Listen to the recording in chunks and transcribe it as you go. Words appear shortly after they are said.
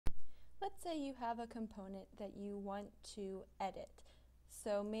Let's say you have a component that you want to edit.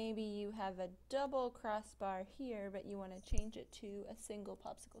 So maybe you have a double crossbar here, but you want to change it to a single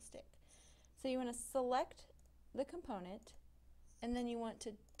popsicle stick. So you want to select the component, and then you want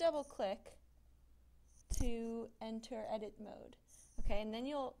to double click to enter edit mode. Okay, and then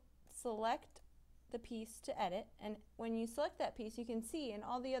you'll select the piece to edit, and when you select that piece, you can see in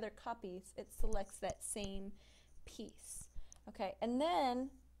all the other copies it selects that same piece. Okay, and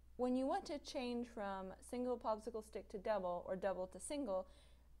then when you want to change from single popsicle stick to double or double to single,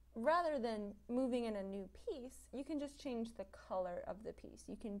 rather than moving in a new piece, you can just change the color of the piece.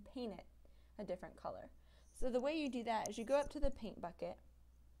 You can paint it a different color. So the way you do that is you go up to the paint bucket.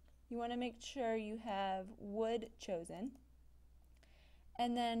 You want to make sure you have wood chosen.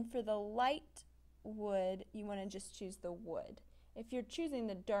 And then for the light wood, you want to just choose the wood. If you're choosing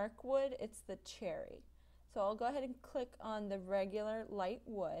the dark wood, it's the cherry. So I'll go ahead and click on the regular light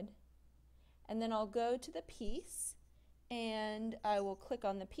wood, and then I'll go to the piece and I will click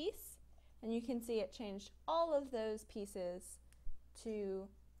on the piece, and you can see it changed all of those pieces to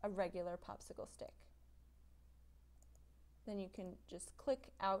a regular popsicle stick. Then you can just click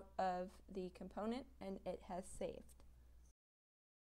out of the component and it has saved.